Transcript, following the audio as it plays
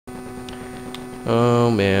Oh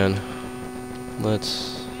man.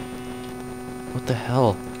 Let's... What the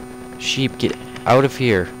hell? Sheep, get out of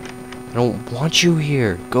here. I don't want you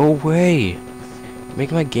here. Go away.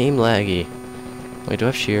 Make my game laggy. Wait, do I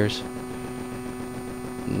have shears?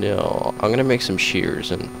 No. I'm gonna make some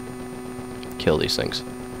shears and kill these things.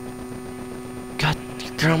 God,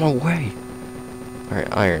 get out of my way. Alright,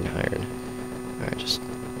 iron. Alright, just...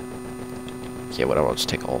 Yeah, whatever, I'll just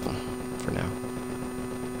take all of them for now.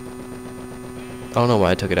 I don't know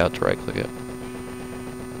why I took it out to right-click it.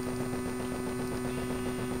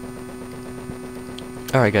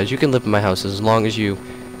 Alright guys, you can live in my house as long as you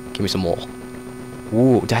give me some wool.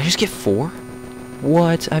 Ooh, did I just get 4?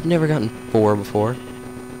 What? I've never gotten 4 before.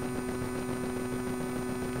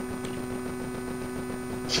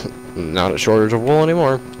 Not a shortage of wool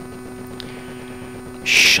anymore.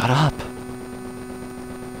 Shut up.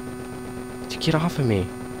 Get off of me.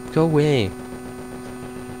 Go away.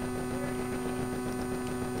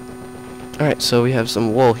 Alright, so we have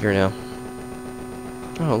some wool here now.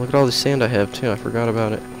 Oh, look at all the sand I have too. I forgot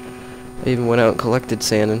about it. I even went out and collected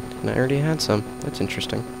sand and I already had some. That's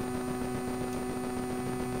interesting.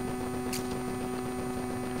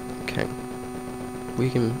 Okay.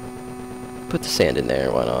 We can put the sand in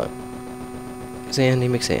there, why not? Sandy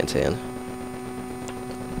McSand.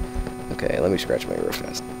 Okay, let me scratch my real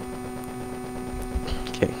fast.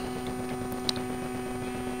 Okay.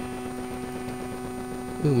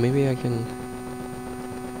 Ooh, maybe I can...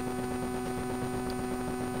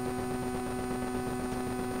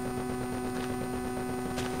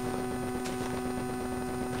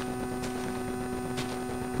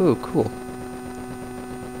 Ooh, cool.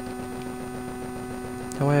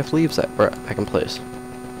 Now I have leaves that I can place.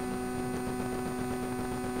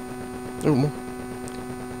 Ooh, more.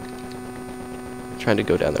 Trying to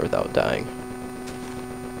go down there without dying.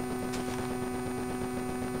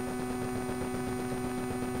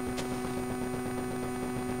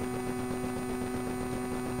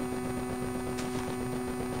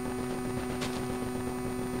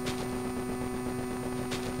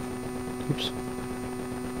 Oops.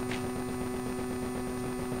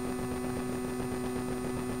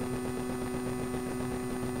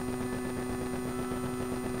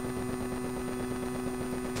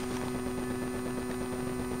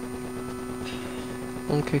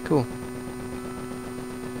 Okay, cool.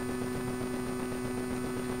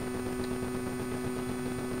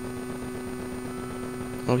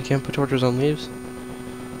 Oh, you can't put torches on leaves?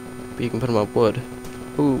 But you can put them on wood.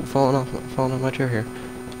 Ooh, falling off my chair here.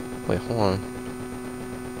 Wait, hold on.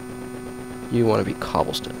 You want to be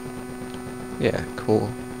cobblestone. Yeah, cool.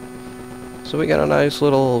 So we got a nice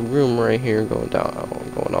little room right here going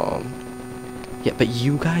on. Yeah, but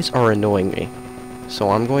you guys are annoying me.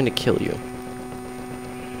 So I'm going to kill you.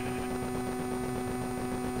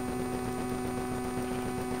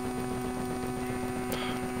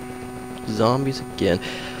 Zombies again.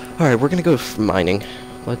 Alright, we're gonna go mining.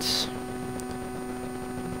 Let's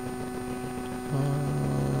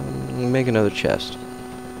make another chest.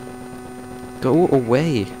 Go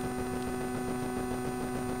away.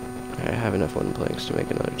 I have enough wooden planks to make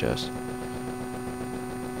another chest.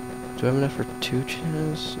 Do I have enough for 2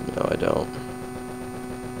 chests? No, I don't.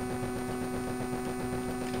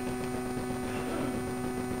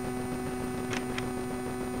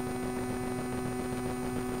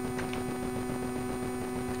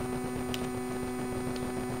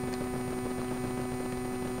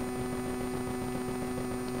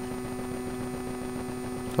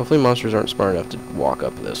 Hopefully monsters aren't smart enough to walk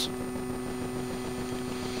up this.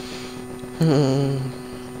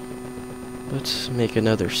 Let's make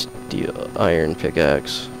another iron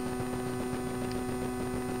pickaxe.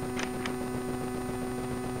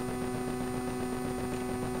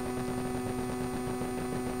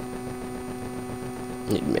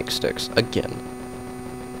 Need to make sticks again.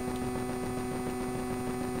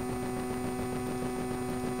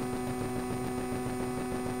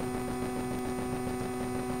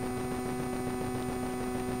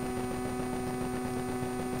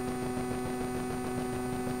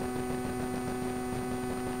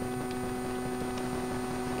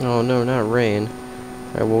 Oh no, not rain.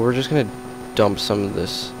 Alright, well we're just gonna dump some of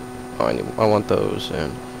this. Oh, I want those,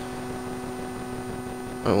 and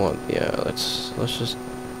let's just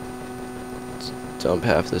dump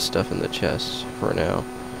half this stuff in the chest for now.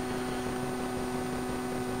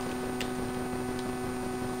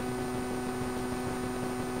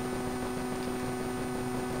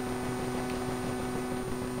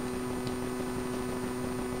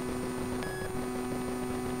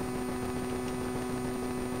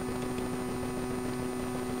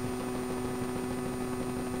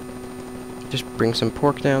 just bring some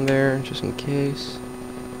pork down there, just in case.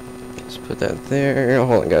 Let's put that there.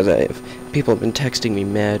 Hold on, guys. People have been texting me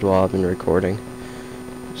mad while I've been recording.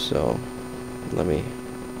 So, let me...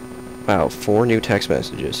 Wow, 4 new text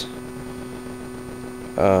messages.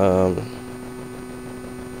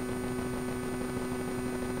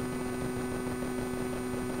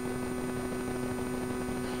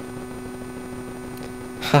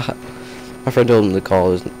 Haha. My friend told him to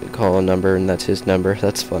call a number, and that's his number.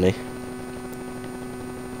 That's funny.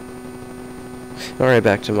 Alright,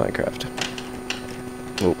 back to Minecraft.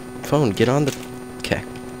 Oh, phone, get on the... Okay.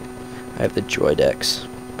 I have the Droid X.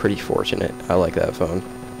 Pretty fortunate. I like that phone.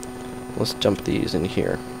 Let's dump these in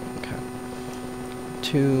here. Okay.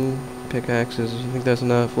 2 pickaxes. I think that's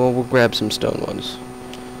enough. Well, we'll grab some stone ones.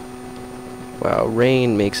 Wow,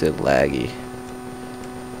 rain makes it laggy.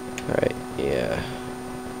 Alright, yeah.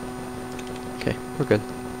 Okay, we're good.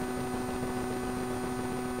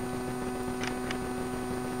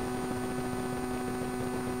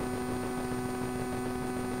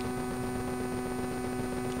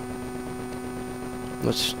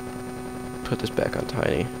 Let's put this back on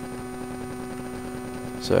tiny,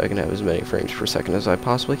 so I can have as many frames per second as I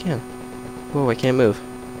possibly can. Whoa, I can't move.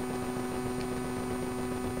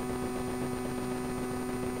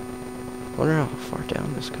 I wonder how far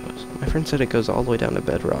down this goes. My friend said it goes all the way down to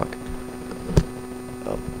bedrock.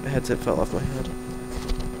 Oh, the headset fell off my head.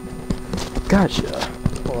 Gotcha.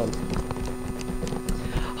 Hold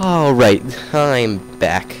on. Alright, I'm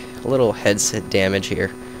back. A little headset damage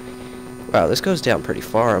here. Wow, this goes down pretty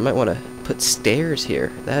far. I might want to put stairs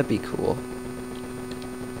here. That'd be cool.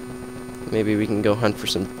 Maybe we can go hunt for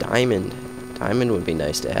some diamond. Diamond would be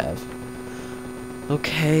nice to have.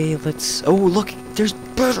 Okay, let's... Oh, look! There's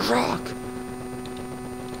bedrock!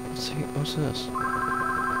 Let's see, what's this?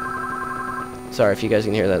 Sorry if you guys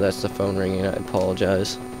can hear that. That's the phone ringing. I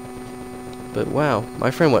apologize. But wow,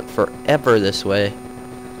 my friend went forever this way.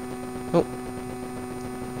 Oh.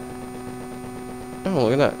 Oh,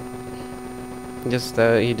 look at that. I guess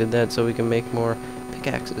that he did that so we can make more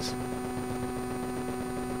pickaxes.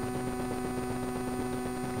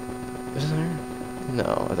 Is this iron?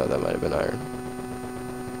 No, I thought that might have been iron.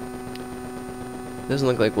 Doesn't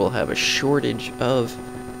look like we'll have a shortage of,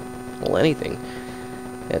 well, anything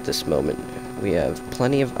at this moment. We have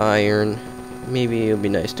plenty of iron. Maybe it'll be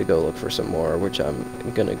nice to go look for some more, which I'm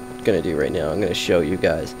gonna do right now. I'm gonna show you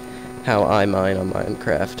guys how I mine on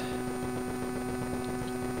Minecraft.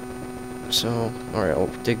 So, alright, I'll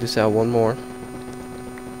dig this out one more.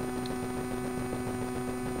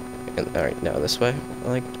 And alright, now this way.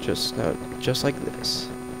 Just like this.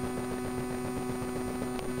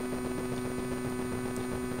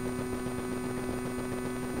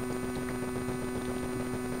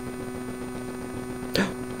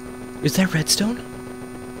 Is that redstone?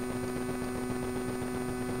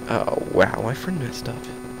 Oh wow, my friend messed up.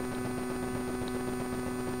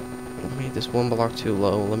 I made this one block too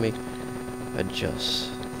low. Let me adjust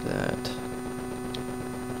that.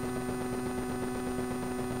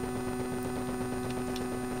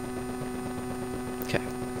 Okay.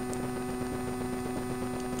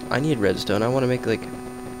 I need redstone. I want to make like...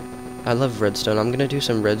 I love redstone. I'm gonna do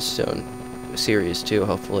some redstone series too,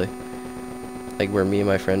 hopefully. Like where me and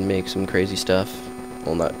my friend make some crazy stuff.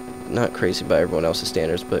 Well, not crazy by everyone else's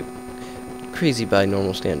standards, but crazy by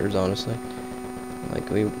normal standards, honestly. Like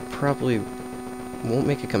we probably won't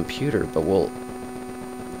make a computer, but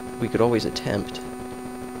we could always attempt.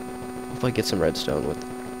 If I get some redstone with...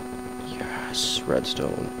 Yes,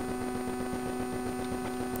 redstone.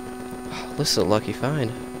 Oh, this is a lucky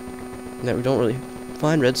find. That we don't really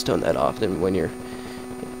find redstone that often when you're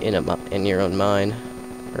in your own mine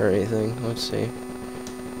or anything. Let's see.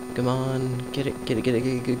 Come on, get it,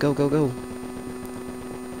 go, go, go.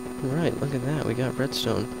 Alright, look at that, we got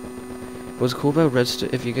redstone. What's cool about redstone,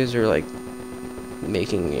 if you guys are like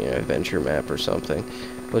making an adventure map or something,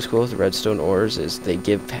 what's cool with redstone ores is they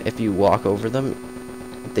give, if you walk over them,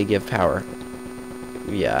 they give power.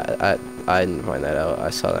 Yeah, I didn't find that out. I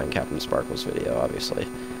saw that in Captain Sparkle's video, obviously.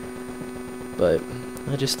 But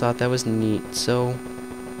I just thought that was neat, so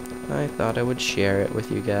I thought I would share it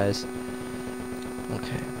with you guys.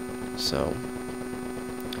 Okay, so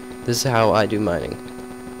this is how I do mining.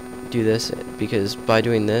 Do this because by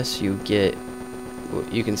doing this you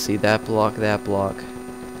can see that block,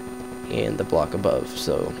 and the block above.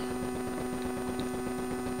 So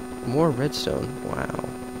more redstone. Wow.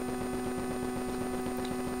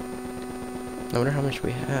 I wonder how much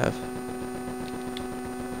we have.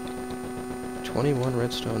 21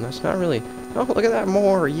 redstone. That's not really... Oh, look at that.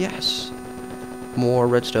 More. Yes. More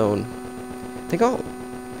redstone. I think I'll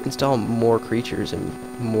install more creatures and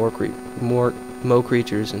more mo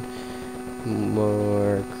creatures and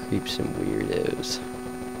more creeps and weirdos.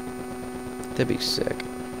 That'd be sick.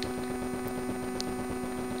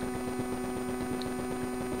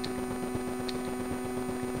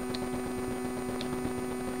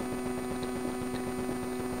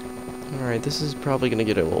 Alright, this is probably gonna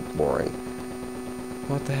get a little boring.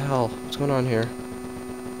 What the hell? What's going on here?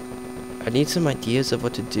 I need some ideas of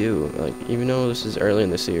what to do. Like, even though this is early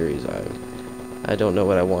in the series, I don't know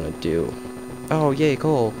what I want to do. Oh, yay,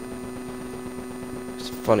 coal! It's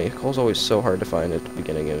funny, coal's always so hard to find at the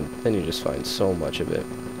beginning, and then you just find so much of it.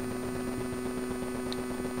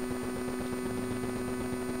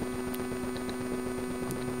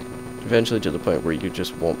 Eventually to the point where you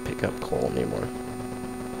just won't pick up coal anymore.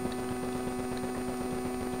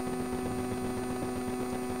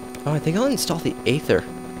 Oh, I think I'll install the Aether.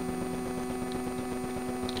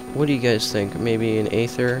 What do you guys think? Maybe an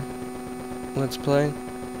Aether Let's Play?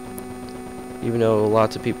 Even though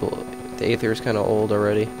lots of people... The Aether is kind of old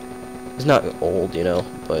already. It's not old, you know,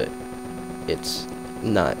 but it's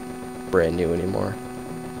not brand new anymore.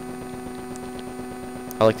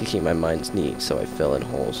 I like to keep my mines neat, so I fill in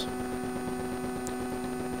holes.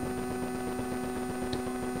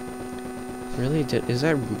 Really? Is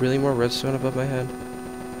that really more redstone above my head?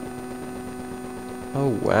 Oh,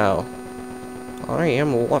 wow. I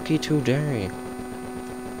am lucky today.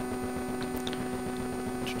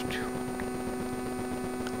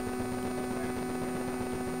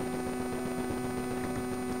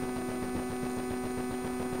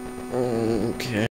 Okay.